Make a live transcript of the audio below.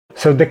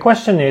So the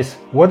question is,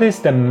 what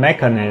is the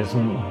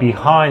mechanism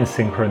behind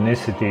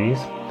synchronicities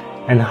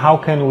and how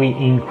can we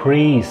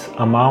increase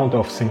amount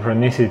of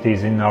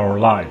synchronicities in our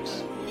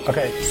lives?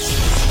 Okay.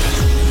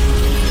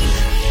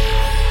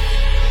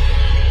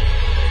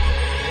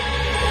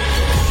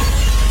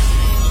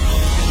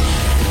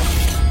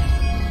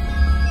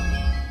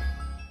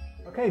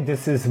 Okay,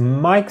 this is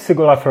Mike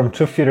Sigula from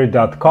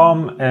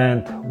TruthTheory.com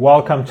and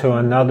welcome to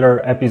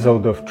another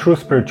episode of True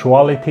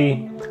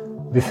Spirituality.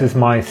 This is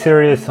my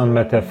series on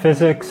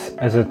metaphysics,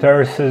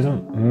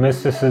 esotericism,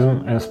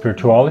 mysticism and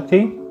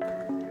spirituality.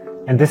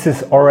 And this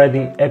is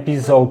already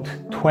episode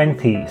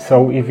 20.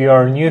 So if you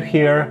are new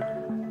here,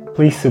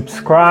 please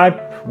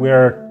subscribe.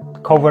 We're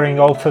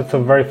covering all sorts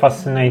of very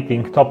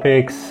fascinating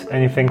topics,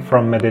 anything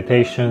from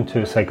meditation to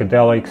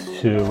psychedelics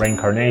to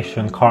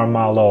reincarnation,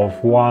 karma, law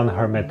of one,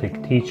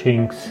 hermetic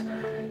teachings,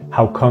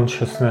 how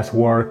consciousness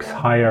works,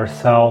 higher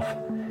self,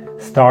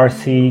 star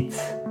seeds,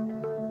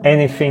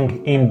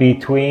 anything in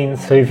between.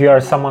 So if you are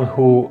someone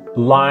who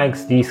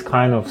likes these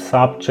kind of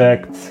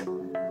subjects,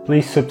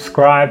 please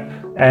subscribe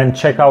and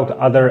check out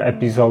other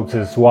episodes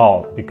as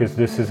well, because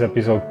this is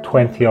episode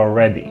 20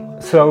 already.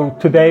 So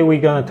today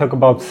we're going to talk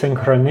about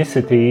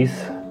synchronicities,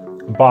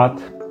 but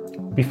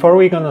before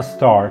we're going to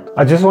start,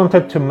 I just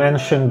wanted to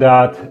mention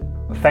that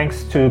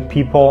thanks to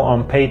people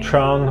on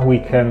Patreon, we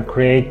can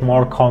create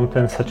more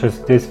content such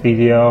as this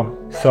video.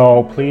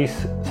 So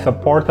please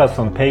support us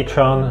on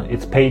Patreon.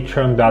 It's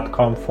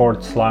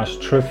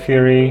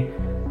patreon.com/truththeory.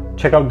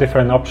 Check out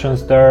different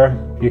options there.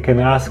 You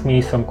can ask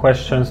me some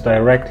questions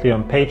directly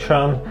on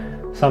Patreon.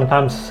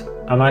 Sometimes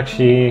I'm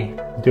actually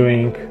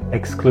doing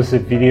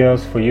exclusive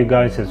videos for you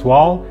guys as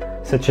well,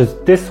 such as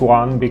this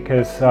one,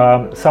 because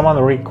someone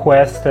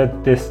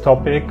requested this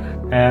topic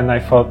and I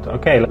thought,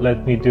 okay,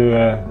 let me do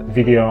a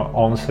video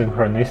on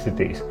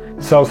synchronicities.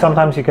 So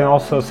sometimes you can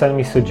also send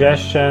me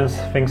suggestions,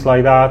 things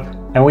like that,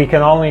 and we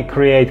can only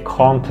create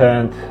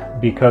content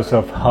because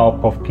of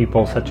help of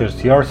people such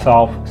as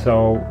yourself.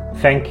 So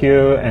thank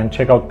you, and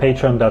check out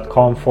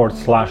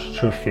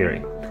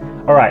patreon.com/truththeory.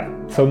 All right,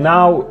 so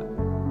now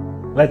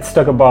let's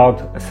talk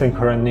about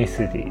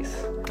synchronicities.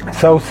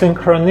 So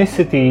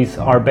synchronicities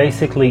are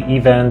basically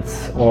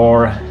events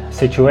or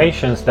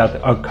situations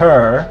that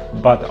occur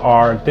but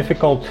are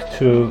difficult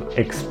to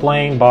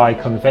explain by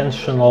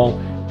conventional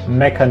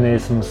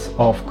mechanisms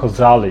of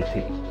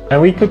causality.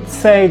 And we could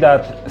say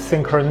that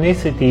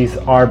synchronicities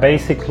are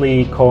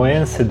basically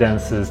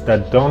coincidences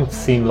that don't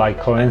seem like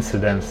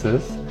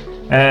coincidences.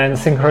 And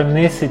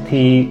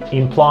synchronicity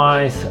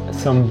implies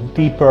some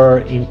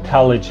deeper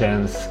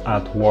intelligence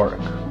at work.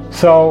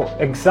 So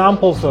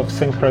examples of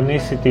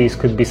synchronicities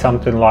could be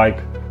something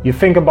like you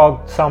think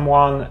about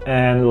someone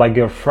and like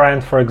your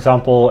friend, for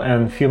example,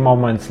 and a few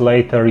moments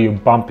later you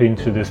bump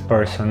into this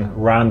person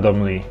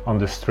randomly on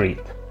the street.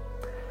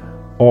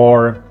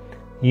 Or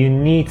you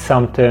need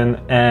something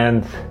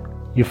and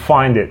you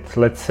find it.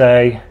 Let's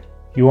say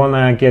you want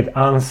to get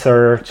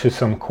answer to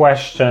some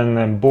question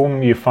and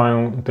boom, you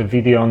found the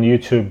video on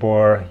YouTube,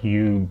 or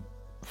you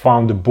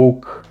found the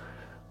book,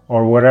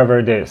 or whatever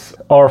it is.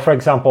 Or for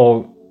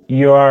example,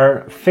 you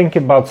are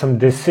thinking about some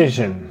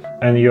decision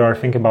and you are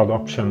thinking about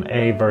option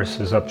A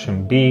versus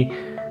option B,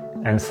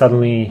 and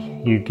suddenly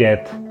you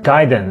get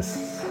guidance.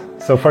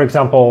 So for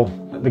example,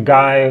 the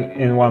guy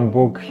in one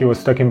book, he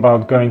was talking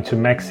about going to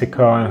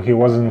Mexico and he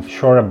wasn't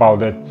sure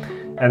about it.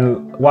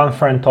 And one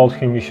friend told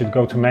him you should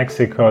go to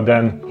Mexico.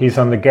 Then he's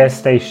on the gas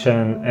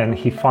station and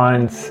he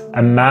finds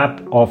a map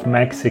of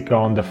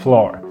Mexico on the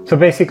floor. So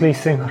basically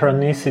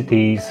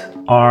synchronicities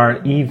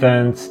are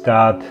events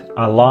that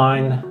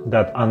align,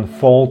 that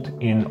unfold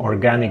in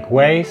organic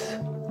ways,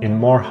 in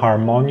more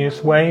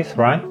harmonious ways,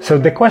 right? So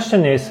the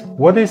question is,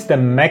 what is the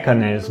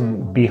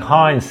mechanism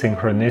behind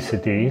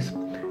synchronicities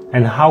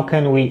and how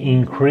can we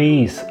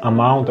increase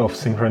amount of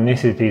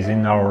synchronicities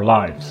in our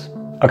lives?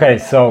 Okay,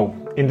 so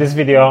in this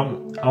video,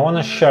 I want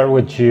to share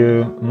with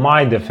you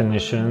my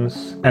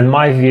definitions and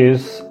my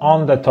views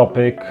on the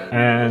topic,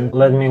 and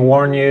let me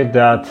warn you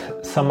that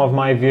some of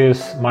my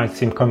views might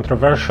seem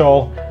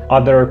controversial,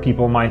 other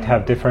people might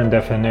have different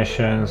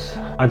definitions.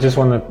 I just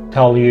want to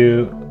tell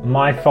you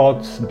my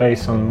thoughts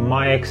based on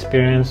my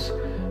experience,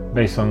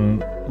 based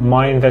on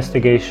my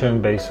investigation,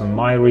 based on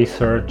my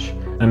research,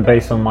 and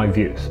based on my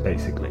views,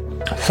 basically.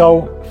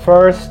 So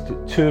first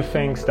two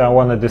things that I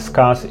want to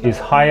discuss is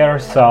higher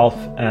self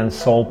and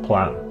soul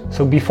plan.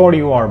 So before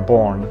you are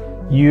born,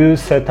 you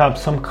set up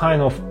some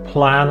kind of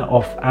plan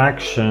of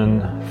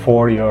action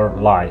for your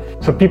life.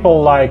 So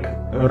people like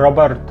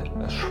Robert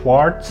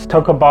Schwartz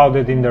talk about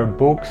it in their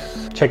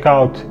books. Check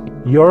out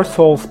Your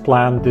Soul's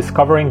Plan,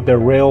 Discovering the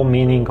Real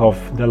Meaning of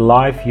the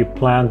Life You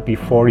Planned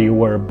Before You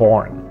Were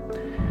Born.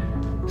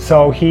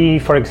 So he,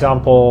 for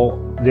example,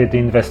 did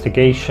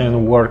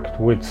investigation, worked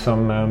with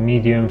some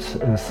mediums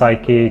and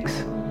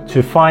psychics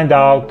to find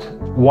out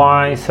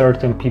why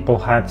certain people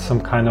had some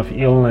kind of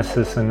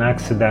illnesses and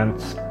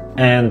accidents,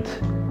 and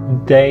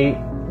they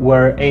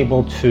were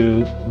able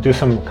to do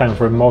some kind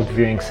of remote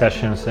viewing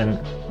sessions and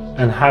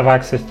have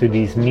access to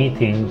these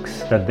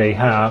meetings that they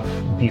have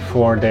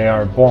before they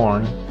are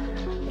born,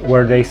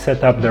 where they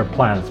set up their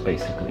plans,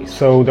 basically.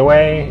 So the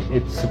way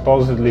it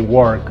supposedly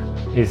works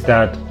is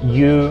that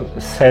you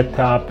set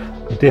up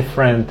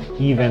different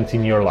events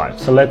in your life.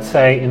 So let's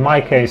say in my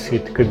case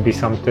it could be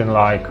something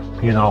like,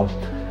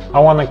 I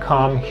want to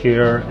come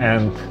here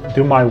and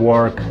do my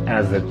work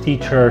as a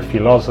teacher,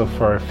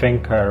 philosopher,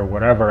 thinker,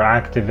 whatever,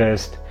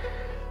 activist.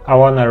 I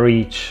want to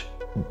reach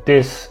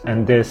this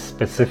and this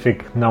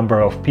specific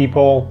number of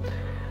people.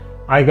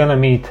 I'm gonna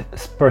meet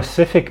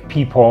specific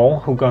people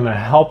who are gonna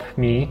help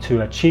me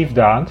to achieve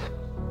that,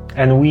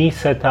 and we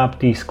set up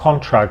these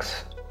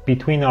contracts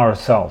between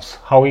ourselves.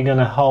 How we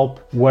gonna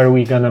help, where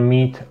we gonna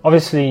meet.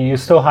 Obviously you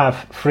still have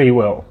free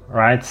will,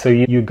 right? So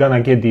you're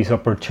gonna get these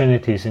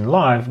opportunities in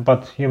life,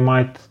 but you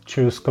might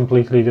choose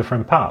completely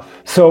different path.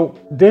 So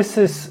this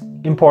is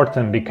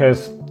important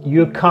because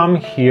you come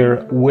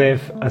here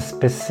with a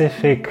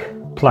specific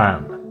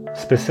plan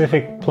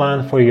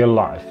for your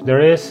life. There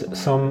is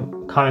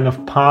some kind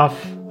of path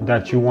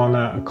that you want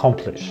to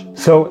accomplish.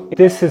 So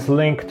this is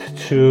linked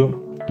to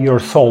your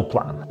soul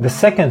plan. The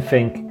second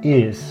thing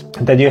is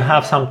that you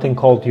have something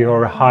called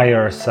your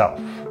higher self.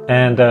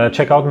 And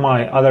check out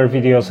my other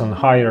videos on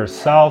higher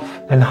self.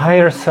 And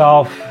higher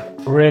self,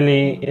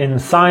 really in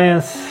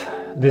science,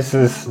 this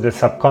is the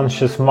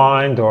subconscious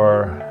mind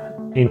or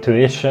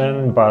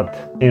intuition, but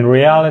in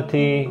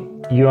reality,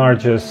 you are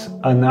just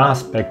an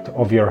aspect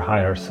of your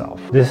higher self.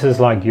 This is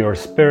like your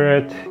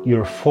spirit,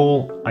 your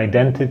full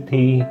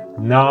identity.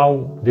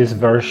 Now, this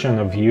version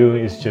of you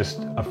is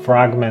just a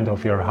fragment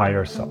of your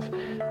higher self.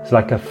 It's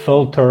like a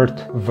filtered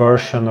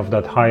version of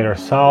that higher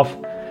self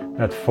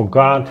that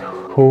forgot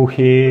who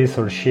he is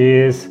or she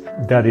is,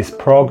 that is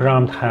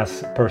programmed,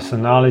 has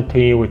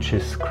personality, which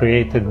is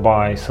created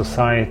by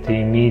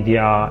society,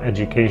 media,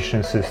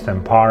 education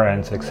system,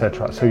 parents,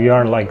 etc. So you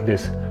are like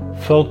this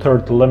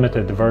filtered,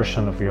 limited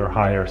version of your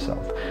higher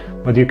self.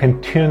 But you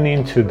can tune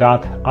into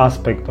that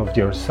aspect of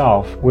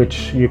yourself,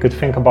 which you could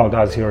think about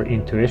as your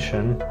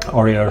intuition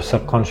or your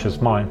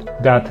subconscious mind,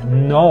 that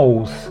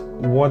knows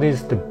what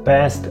is the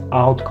best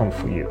outcome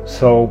for you.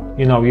 So,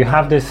 you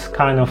have this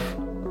kind of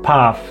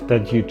path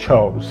that you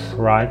chose,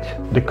 right?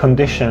 The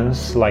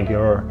conditions like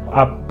your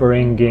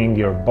upbringing,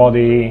 your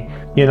body,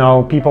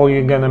 people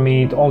you're gonna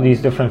meet, all these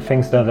different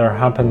things that are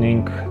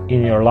happening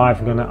in your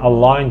life are gonna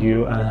align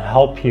you and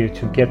help you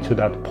to get to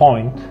that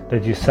point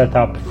that you set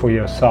up for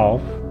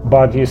yourself.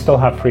 But you still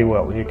have free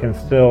will. You can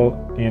still,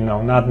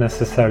 not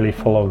necessarily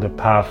follow the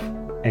path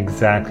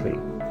exactly.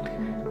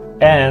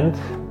 And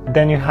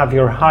then you have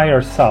your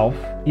higher self.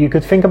 You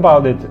could think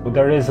about it,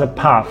 there is a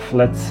path.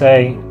 Let's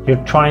say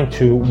you're trying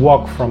to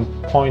walk from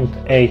point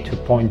A to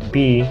point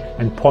B,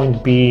 and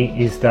point B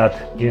is that,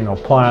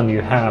 plan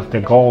you have, the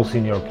goals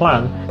in your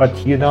plan,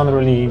 but you don't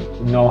really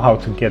know how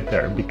to get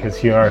there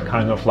because you are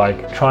kind of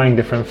like trying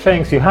different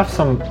things. You have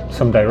some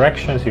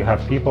directions, you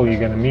have people you're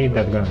going to meet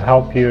that are going to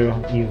help you,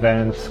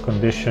 events,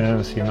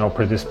 conditions,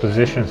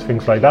 predispositions,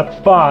 things like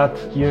that, but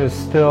you're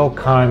still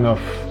kind of,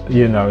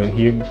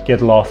 you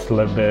get lost a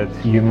little bit.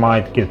 You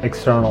might get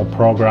external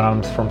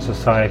programs from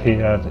society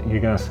that you're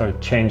going to start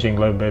changing a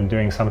little bit,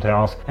 doing something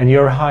else. And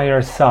your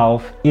higher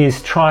self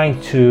is trying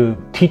to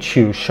teach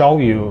you, show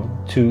you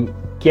to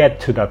get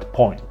to that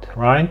point,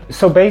 right?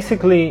 So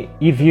basically,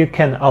 if you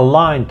can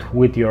align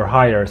with your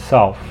higher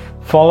self,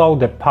 follow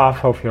the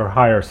path of your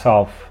higher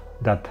self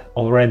that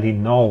already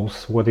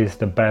knows what is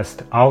the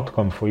best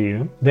outcome for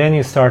you, then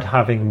you start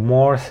having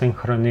more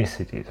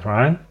synchronicities,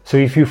 right? So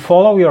if you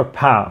follow your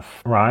path,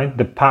 right,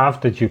 the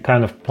path that you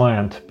kind of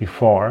planned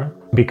before,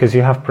 because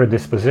you have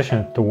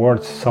predisposition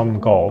towards some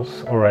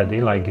goals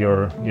already, like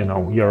your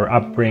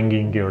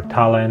upbringing, your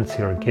talents,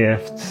 your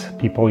gifts,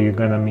 people you're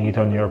gonna meet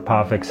on your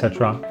path,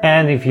 etc.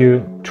 And if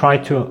you try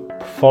to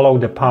follow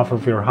the path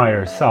of your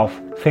higher self,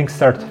 things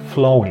start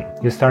flowing.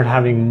 You start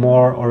having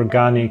more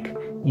organic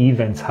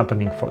events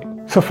happening for you.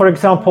 So for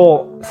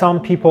example,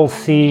 some people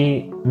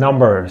see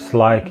numbers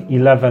like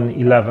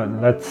 1111.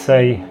 Let's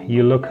say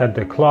you look at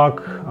the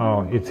clock,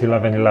 oh, it's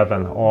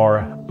 1111,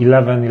 or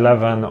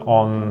 1111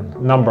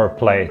 on number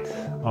plate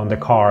on the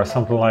car,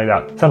 something like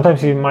that.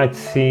 Sometimes you might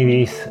see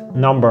these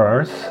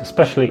numbers,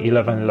 especially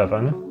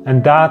 1111,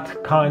 and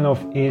that kind of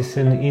is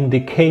an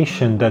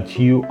indication that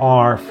you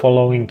are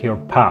following your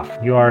path.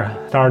 You are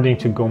starting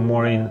to go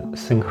more in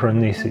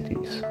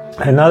synchronicities.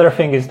 Another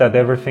thing is that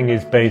everything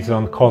is based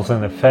on cause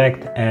and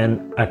effect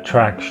and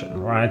attraction,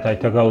 right? I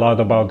talk a lot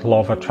about law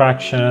of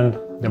attraction.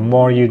 The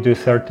more you do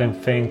certain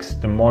things,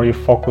 the more you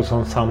focus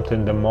on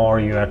something, the more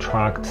you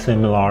attract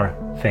similar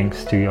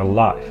things to your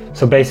life.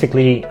 So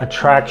basically,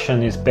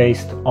 attraction is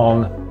based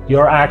on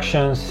your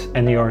actions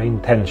and your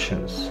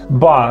intentions.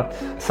 But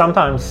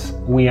sometimes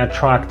we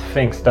attract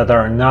things that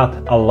are not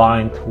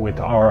aligned with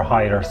our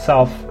higher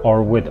self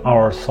or with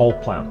our soul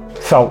plan.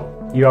 So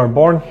you are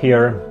born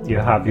here, you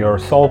have your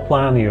soul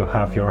plan, you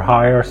have your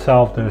higher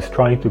self that is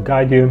trying to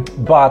guide you,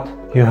 but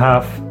you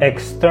have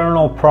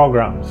external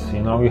programs,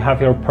 you have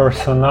your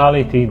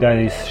personality that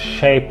is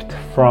shaped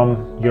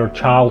from your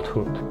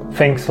childhood.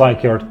 Things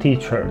like your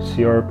teachers,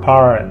 your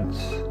parents,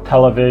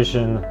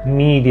 television,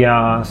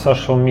 media,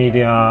 social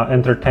media,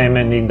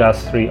 entertainment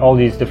industry, all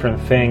these different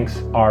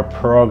things are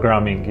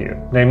programming you.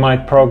 They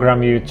might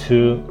program you to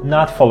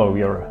not follow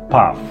your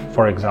path,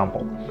 for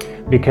example.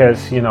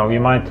 Because, you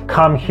might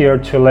come here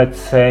to, let's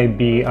say,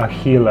 be a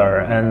healer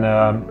and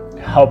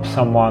help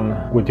someone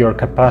with your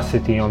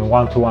capacity on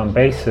one-to-one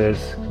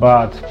basis,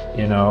 but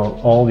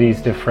all these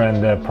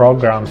different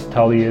programs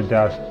tell you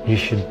that you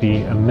should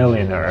be a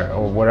millionaire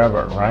or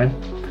whatever, right?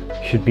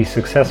 You should be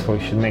successful,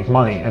 you should make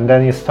money, and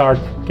then you start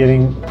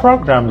getting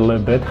programmed a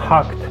little bit,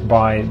 hacked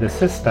by the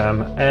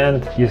system,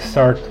 and you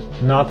start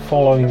not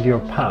following your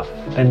path.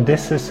 And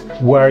this is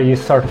where you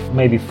start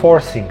maybe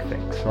forcing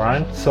things,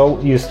 right? So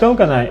you're still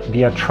gonna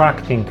be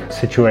attracting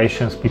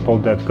situations, people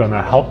that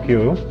gonna help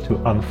you to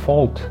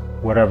unfold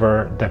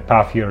whatever the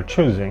path you're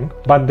choosing,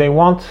 but they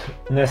won't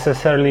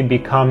necessarily be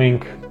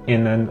coming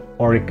in an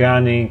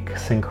organic,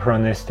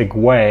 synchronistic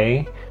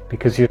way,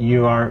 because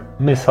you are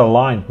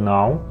misaligned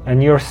now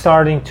and you're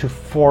starting to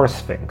force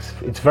things.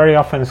 It's very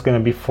often it's going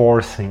to be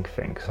forcing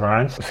things,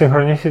 right?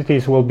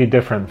 Synchronicities will be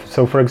different.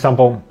 So for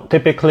example,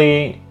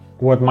 typically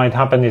what might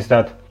happen is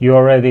that you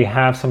already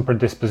have some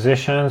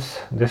predispositions.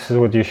 This is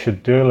what you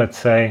should do. Let's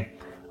say,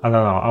 I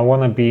don't know, I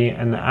want to be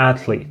an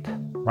athlete,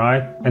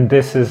 right? And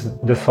this is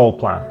the soul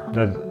plan,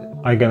 that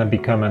I'm gonna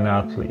become an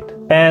athlete.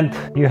 And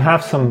you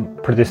have some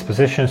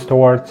predispositions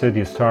towards it,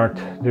 you start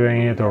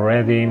doing it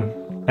already,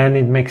 and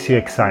it makes you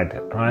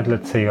excited, right?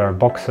 Let's say you're a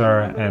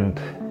boxer and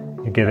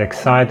you get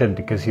excited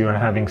because you're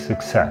having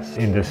success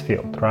in this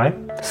field, right?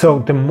 So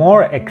the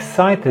more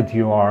excited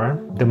you are,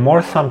 the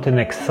more something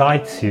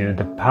excites you,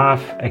 the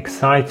path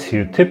excites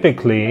you.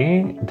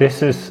 Typically,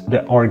 this is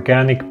the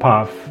organic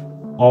path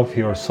of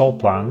your soul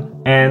plan,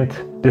 and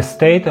the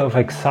state of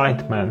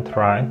excitement,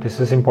 right?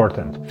 This is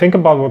important. Think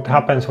about what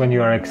happens when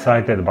you are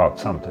excited about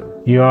something.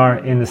 You are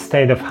in a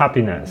state of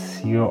happiness,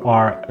 you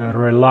are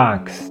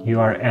relaxed, you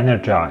are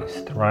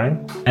energized, right?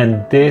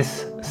 And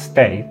this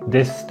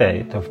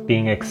state of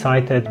being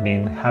excited,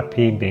 being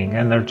happy, being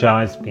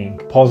energized, being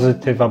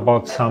positive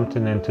about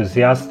something,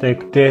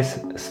 enthusiastic, this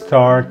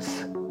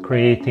starts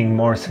creating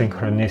more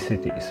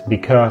synchronicities,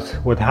 because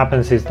what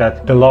happens is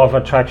that the law of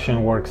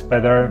attraction works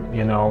better.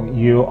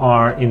 You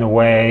are in a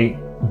way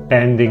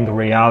bending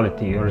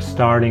reality. You're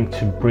starting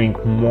to bring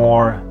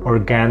more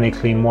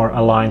organically, more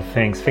aligned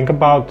things. Think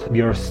about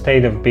your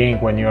state of being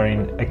when you're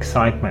in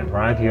excitement,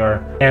 right?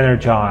 You're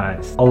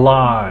energized,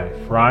 alive,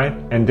 right?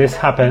 And this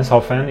happens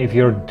often if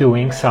you're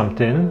doing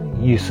something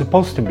you're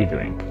supposed to be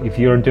doing, if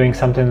you're doing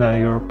something that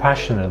you're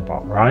passionate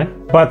about, right?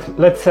 But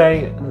let's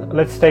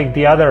take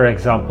the other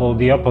example,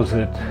 the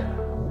opposite,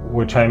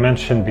 which I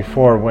mentioned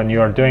before, when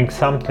you are doing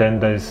something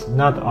that is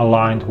not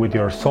aligned with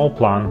your soul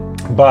plan,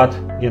 but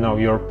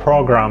your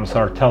programs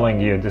are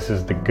telling you this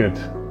is the good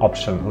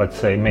option, let's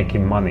say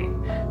making money,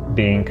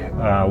 being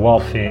a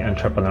wealthy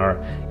entrepreneur,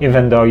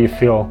 even though you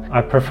feel,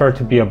 I prefer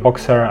to be a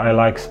boxer, I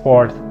like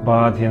sport,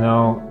 but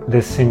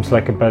this seems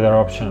like a better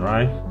option,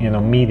 right?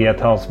 Media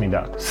tells me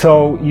that.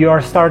 So you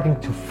are starting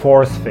to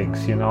force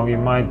things, you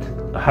might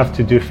have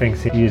to do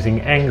things using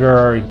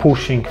anger,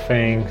 pushing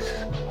things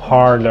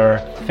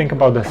harder. Think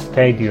about the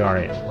state you are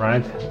in,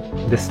 right?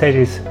 The state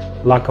is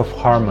lack of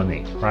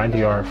harmony, right?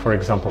 You are, for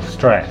example,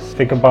 stressed.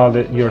 Think about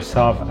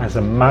yourself as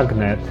a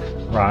magnet,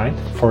 right,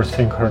 for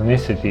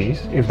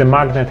synchronicities. If the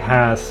magnet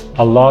has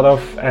a lot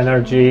of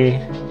energy,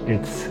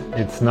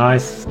 it's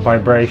nice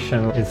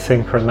vibration, it's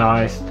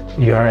synchronized,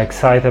 you are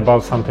excited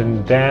about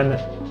something, then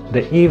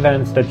the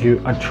events that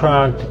you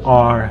attract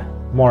are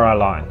more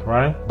aligned,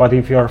 right? But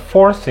if you're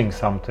forcing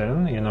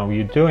something,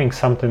 you're doing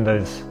something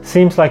that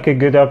seems like a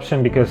good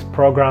option because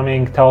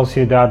programming tells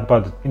you that,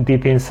 but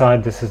deep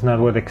inside this is not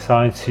what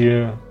excites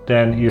you,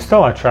 then you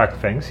still attract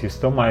things. You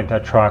still might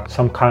attract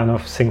some kind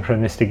of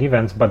synchronistic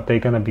events, but they're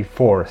gonna be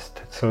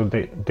forced. So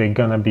they're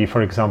gonna be,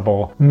 for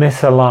example,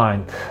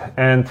 misaligned.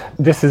 And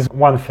this is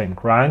one thing,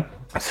 right?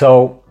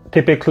 So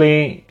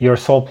typically, your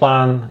soul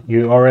plan,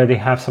 you already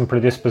have some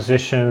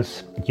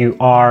predispositions, you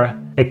are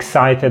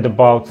excited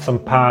about some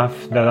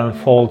path that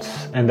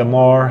unfolds, and the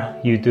more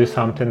you do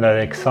something that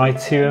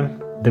excites you,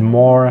 the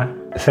more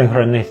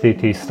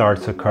synchronicity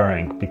starts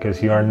occurring,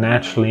 because you are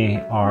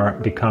naturally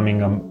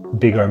becoming a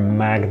bigger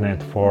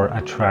magnet for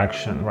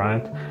attraction,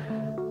 right?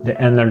 The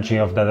energy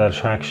of that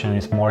attraction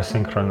is more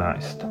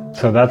synchronized.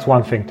 So that's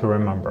one thing to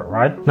remember,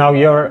 right? Now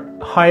your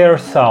higher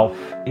self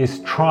is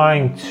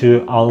trying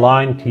to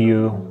align to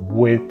you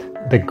with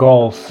the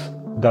goals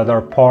that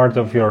are part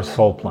of your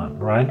soul plan,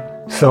 right?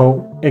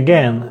 So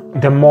again,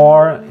 the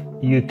more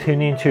you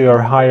tune into your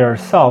higher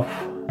self,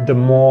 the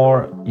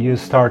more you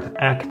start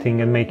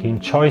acting and making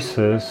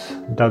choices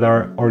that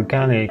are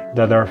organic,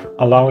 that are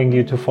allowing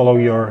you to follow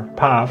your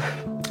path,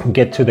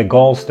 get to the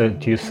goals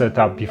that you set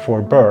up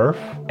before birth,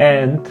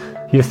 and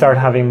you start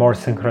having more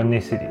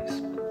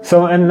synchronicities.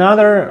 So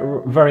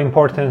another very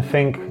important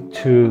thing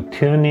to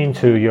tune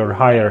into your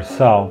higher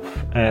self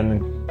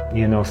and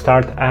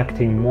start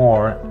acting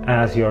more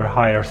as your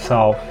higher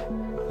self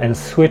and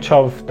switch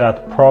off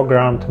that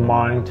programmed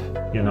mind,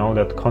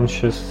 that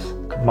conscious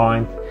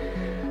mind,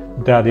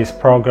 that is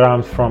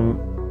programmed from,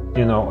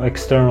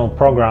 external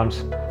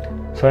programs.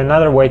 So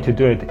another way to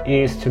do it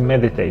is to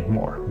meditate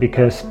more,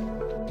 because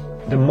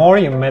the more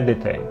you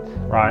meditate,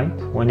 right?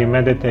 When you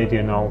meditate,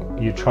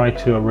 you try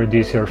to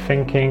reduce your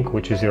thinking,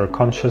 which is your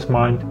conscious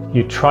mind.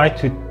 You try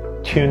to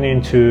tune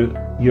into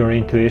your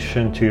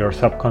intuition, to your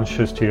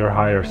subconscious, to your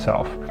higher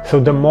self. So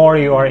the more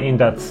you are in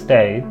that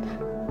state,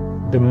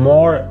 the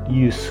more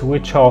you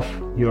switch off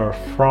your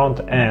front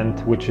end,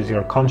 which is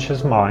your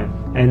conscious mind,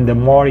 and the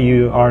more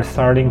you are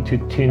starting to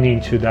tune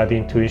into that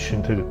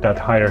intuition, to that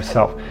higher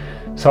self.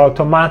 So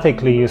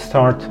automatically you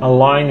start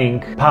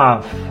aligning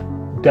path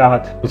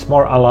that is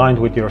more aligned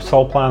with your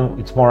soul plan,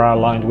 it's more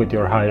aligned with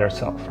your higher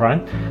self,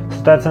 right?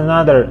 So that's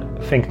another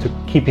thing to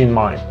keep in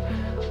mind.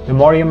 The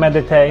more you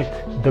meditate,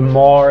 the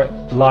more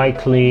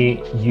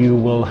likely you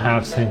will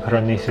have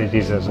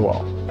synchronicities as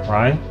well,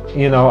 right?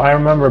 I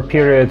remember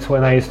periods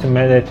when I used to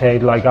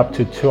meditate like up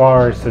to 2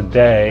 hours a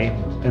day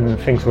and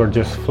things were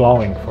just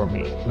flowing for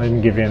me. Let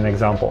me give you an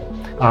example.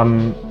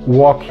 I'm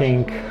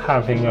walking,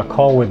 having a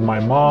call with my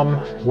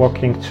mom,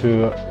 walking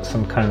to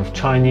some kind of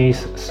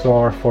Chinese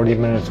store, 40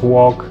 minutes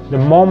walk. The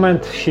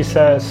moment she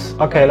says,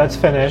 okay, let's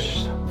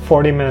finish,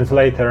 40 minutes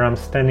later, I'm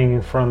standing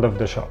in front of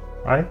the shop,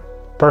 right?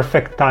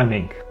 Perfect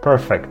timing,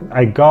 perfect.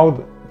 I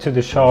go to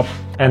the shop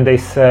and they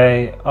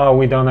say, oh,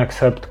 we don't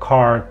accept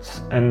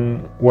cards,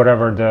 and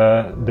whatever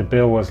the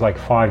bill was like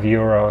 €5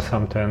 or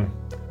something.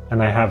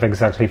 And I have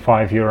exactly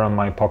 €5 in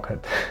my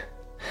pocket.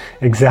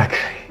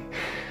 Exactly.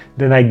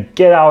 Then I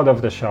get out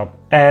of the shop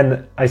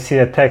and I see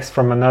a text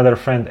from another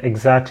friend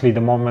exactly the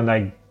moment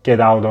I get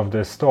out of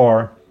the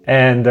store.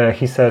 And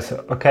he says,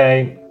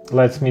 okay,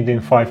 let's meet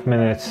in 5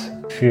 minutes,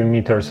 a few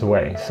meters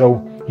away.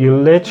 So you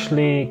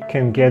literally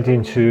can get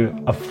into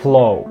a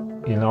flow.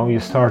 You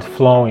start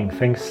flowing,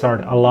 things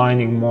start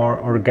aligning more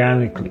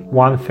organically.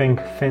 One thing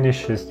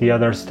finishes, the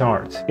other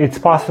starts. It's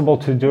possible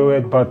to do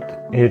it,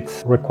 but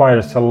it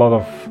requires a lot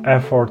of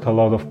effort, a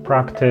lot of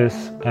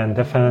practice, and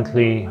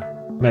definitely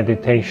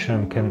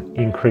meditation can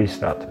increase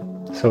that.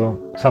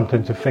 So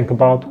something to think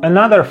about.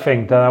 Another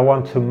thing that I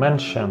want to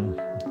mention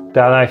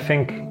that I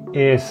think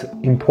is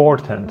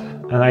important,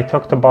 and I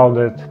talked about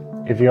it.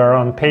 If you are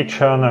on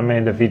Patreon, I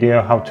made a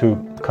video how to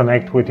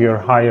connect with your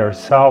higher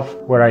self,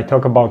 where I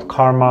talk about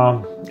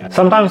karma.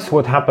 Sometimes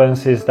what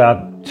happens is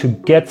that to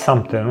get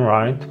something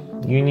right,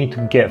 you need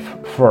to give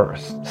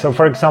first. So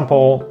for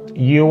example,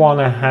 you want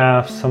to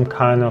have some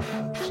kind of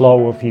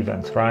flow of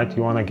events, right?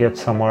 You want to get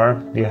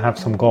somewhere, you have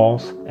some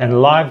goals,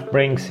 and life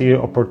brings you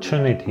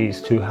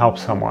opportunities to help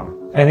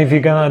someone. And if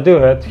you're gonna do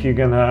it, you're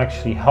gonna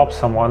actually help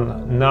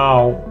someone.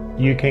 Now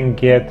you can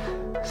get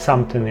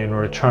something in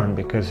return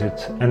because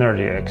it's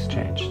energy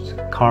exchange, it's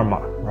karma,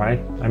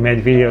 right? I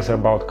made videos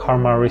about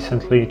karma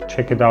recently,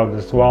 check it out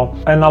as well.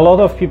 And a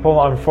lot of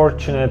people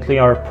unfortunately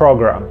are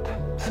programmed,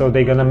 so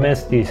they're gonna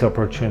miss these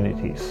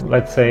opportunities.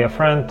 Let's say a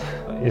friend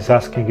is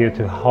asking you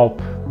to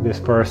help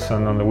this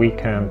person on the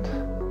weekend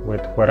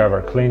with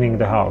whatever, cleaning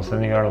the house,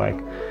 and you're like,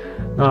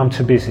 no, I'm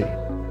too busy.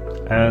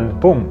 And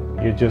boom,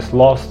 you just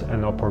lost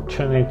an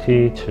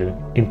opportunity to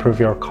improve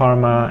your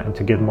karma and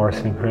to get more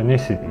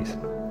synchronicities.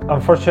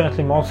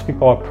 Unfortunately, most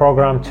people are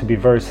programmed to be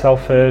very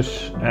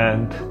selfish,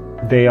 and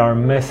they are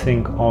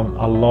missing on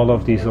a lot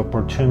of these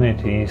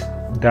opportunities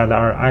that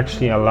are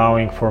actually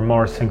allowing for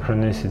more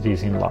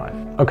synchronicities in life.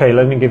 Okay,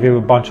 let me give you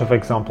a bunch of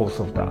examples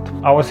of that.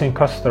 I was in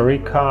Costa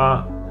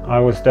Rica. I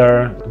was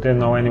there, didn't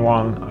know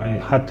anyone. I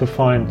had to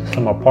find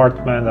some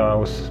apartment. I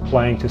was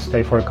planning to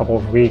stay for a couple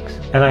of weeks,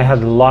 and I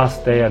had the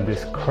last day at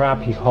this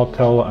crappy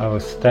hotel I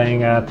was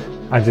staying at.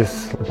 I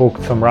just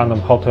booked some random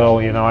hotel.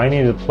 I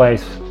need a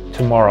place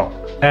tomorrow.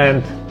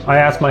 And I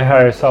asked my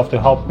higher self to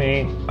help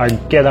me. I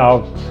get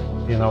out,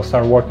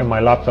 start working my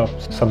laptop.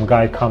 Some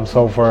guy comes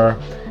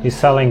over. He's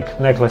selling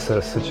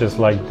necklaces, such as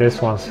like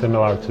this one,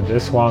 similar to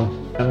this one.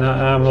 And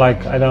I'm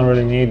like, I don't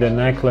really need a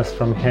necklace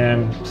from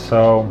him.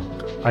 So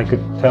I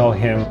could tell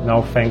him,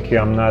 no, thank you,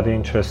 I'm not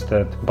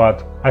interested.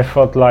 But I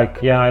felt like,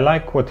 yeah, I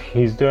like what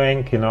he's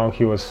doing.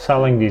 He was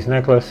selling these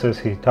necklaces.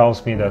 He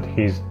tells me that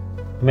he's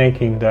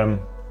making them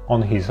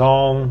on his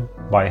own,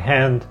 by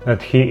hand,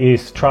 that he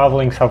is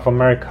traveling South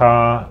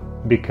America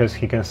because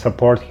he can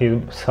support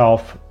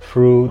himself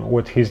through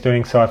what he's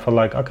doing. So I felt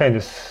like, okay,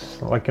 this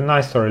is like a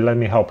nice story, let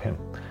me help him.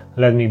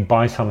 Let me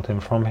buy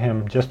something from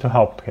him just to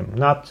help him.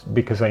 Not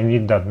because I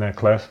need that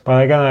necklace, but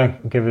I'm gonna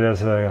give it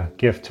as a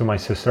gift to my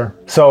sister.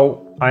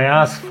 So I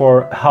asked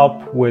for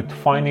help with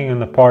finding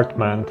an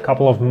apartment. A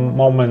couple of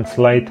moments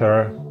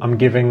later, I'm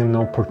giving an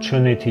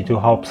opportunity to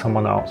help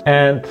someone else.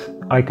 And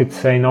I could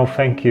say no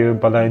thank you,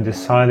 but I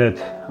decided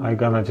I'm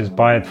gonna just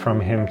buy it from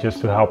him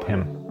just to help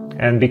him.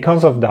 And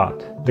because of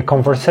that, the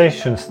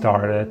conversation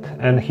started,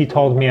 and he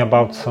told me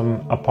about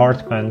some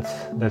apartments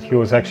that he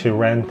was actually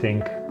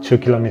renting 2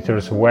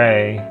 kilometers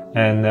away,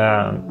 and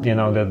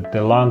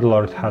the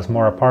landlord has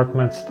more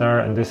apartments there,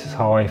 and this is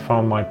how I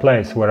found my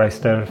place where I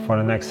stayed for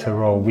the next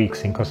several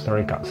weeks in Costa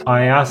Rica.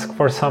 I ask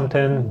for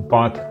something,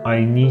 but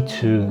I need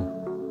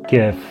to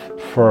give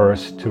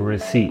first to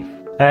receive.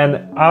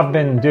 And I've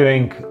been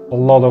doing a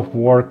lot of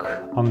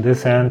work on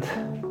this end,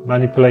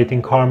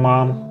 manipulating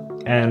karma,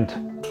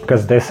 and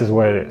because this is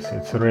what it is.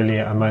 It's really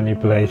a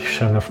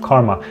manipulation of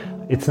karma.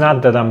 It's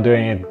not that I'm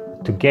doing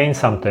it to gain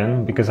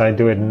something, because I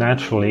do it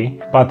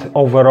naturally, but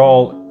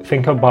overall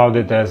think about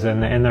it as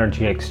an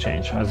energy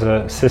exchange, as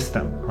a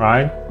system,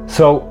 right?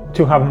 So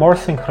to have more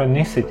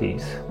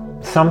synchronicities,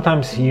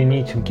 sometimes you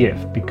need to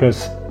give,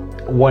 because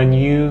when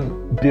you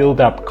build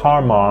up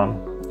karma,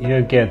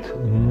 you get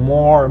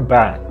more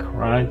back,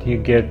 right? You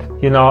get,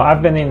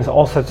 I've been in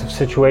all sorts of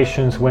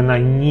situations when I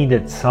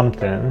needed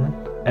something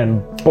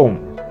and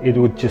boom, it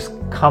would just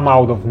come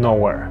out of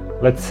nowhere.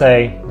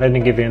 Let me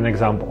give you an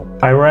example.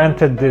 I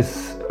rented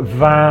this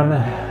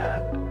van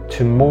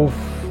to move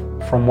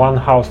from one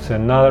house to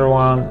another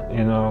one,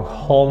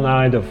 whole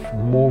night of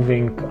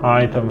moving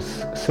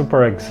items,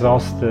 super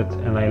exhausted,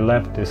 and I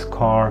left this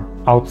car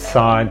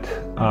outside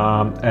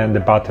and the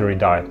battery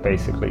died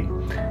basically.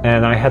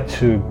 And I had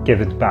to give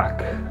it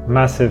back.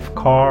 Massive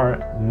car,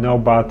 no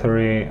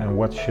battery, and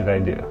what should I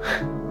do?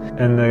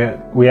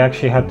 And we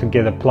actually had to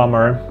get a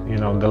plumber,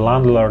 the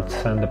landlord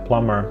sent a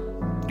plumber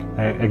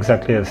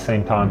exactly at the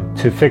same time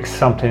to fix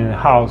something in the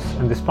house,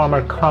 and this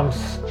plumber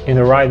comes in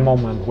the right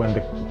moment when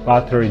the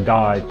battery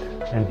died,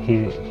 and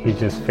he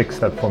just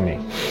fixed that for me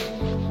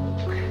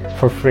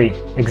for free,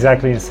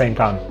 exactly the same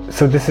time.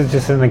 So this is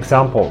just an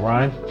example,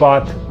 right?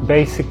 But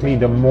basically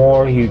the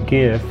more you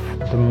give,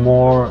 the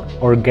more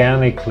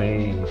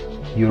organically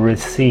you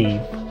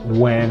receive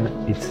when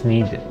it's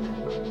needed,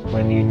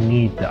 when you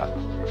need that.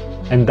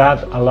 And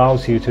that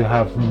allows you to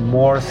have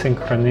more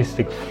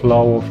synchronistic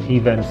flow of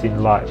events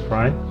in life,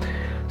 right?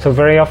 So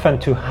very often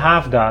to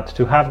have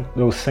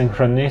those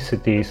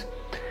synchronicities,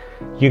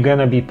 you're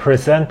gonna be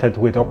presented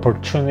with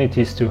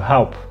opportunities to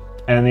help.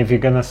 And if you're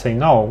gonna say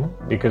no,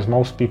 because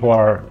most people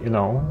are,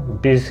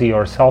 busy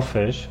or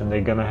selfish, and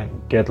they're gonna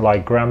get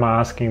like grandma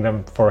asking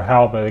them for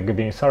help, and they're gonna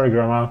be, sorry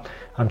grandma,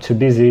 I'm too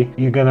busy.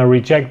 You're gonna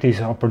reject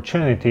these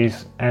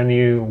opportunities, and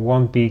you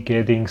won't be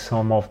getting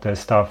some of the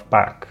stuff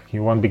back.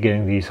 You won't be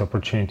getting these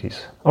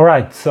opportunities. All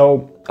right,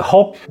 so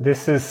hope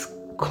this is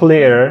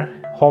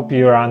clear. Hope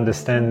you're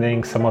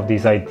understanding some of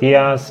these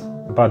ideas.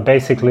 But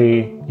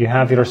basically, you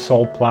have your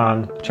soul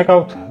plan. Check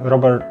out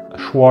Robert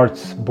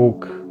Schwartz's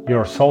book,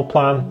 Your Soul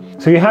Plan.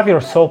 So you have your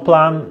soul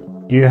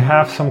plan, you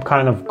have some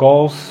kind of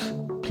goals,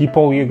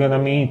 people you're gonna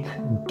meet,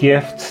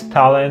 gifts,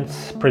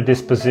 talents,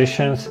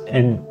 predispositions,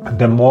 and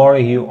the more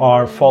you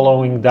are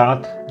following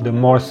that, the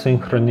more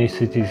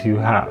synchronicities you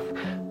have,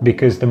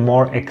 because the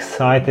more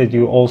excited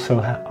you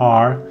also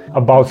are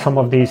about some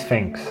of these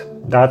things.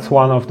 That's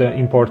one of the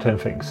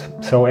important things.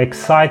 So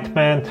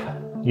excitement,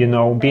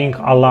 being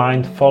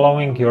aligned,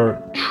 following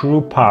your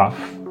true path,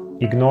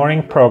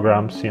 ignoring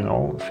programs,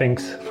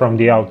 things from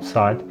the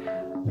outside,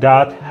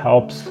 that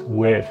helps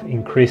with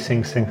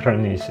increasing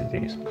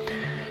synchronicities.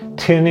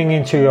 Tuning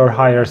into your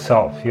higher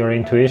self, your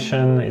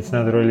intuition. It's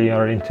not really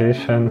your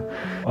intuition.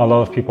 A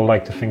lot of people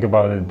like to think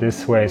about it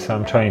this way, so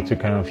I'm trying to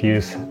kind of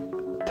use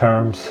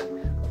terms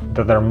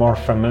that are more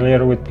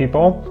familiar with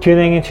people.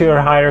 Tuning into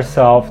your higher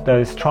self that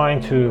is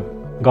trying to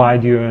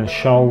guide you and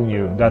show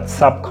you that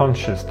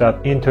subconscious, that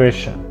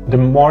intuition. The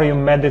more you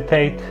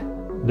meditate,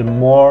 the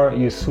more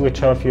you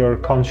switch off your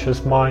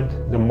conscious mind,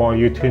 the more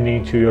you tune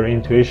into your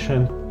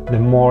intuition, the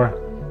more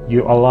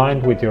you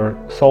align with your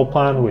soul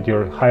plan, with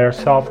your higher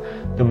self,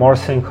 the more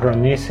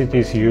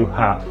synchronicities you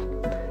have.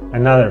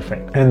 Another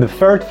thing. And the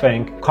third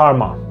thing,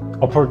 karma.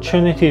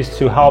 Opportunities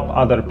to help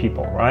other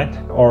people, right?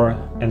 Or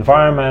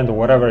environment, or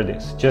whatever it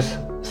is. Just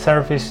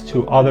service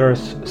to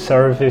others,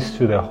 service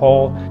to the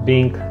whole,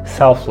 being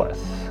selfless,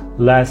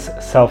 less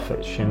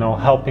selfish,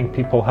 helping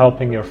people,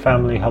 helping your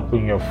family,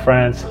 helping your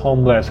friends,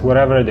 homeless,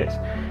 whatever it is.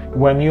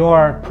 When you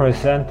are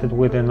presented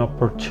with an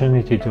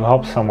opportunity to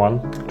help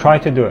someone, try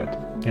to do it.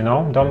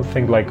 Don't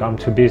think like I'm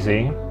too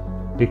busy,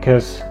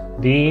 because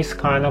these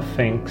kind of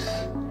things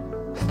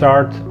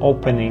start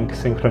opening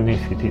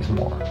synchronicities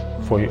more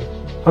for you.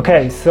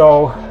 Okay,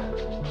 so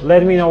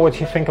let me know what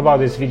you think about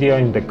this video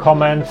in the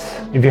comments.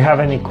 If you have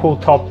any cool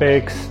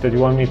topics that you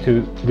want me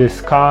to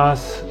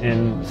discuss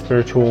in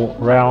spiritual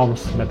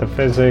realms,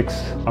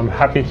 metaphysics, I'm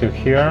happy to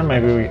hear.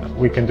 Maybe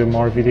we can do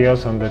more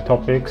videos on the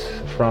topics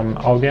from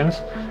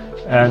audience.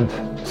 And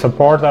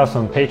support us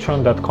on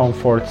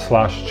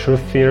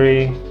patreon.com/Truth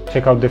Theory.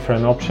 Check out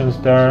different options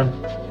there.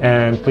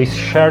 And please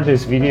share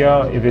this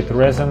video if it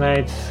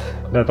resonates.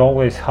 That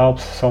always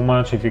helps so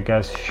much if you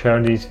guys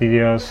share these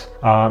videos.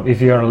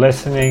 If you are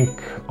listening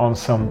on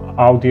some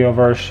audio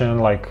version,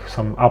 like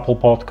some Apple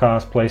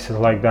Podcast, places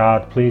like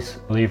that, please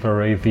leave a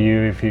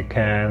review if you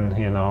can.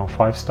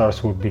 5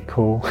 stars would be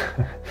cool.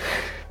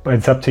 But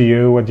it's up to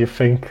you what you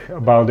think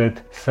about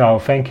it. So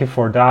thank you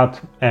for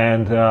that.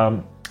 And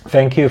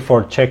thank you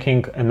for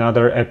checking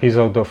another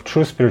episode of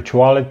True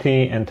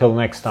Spirituality. Until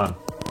next time.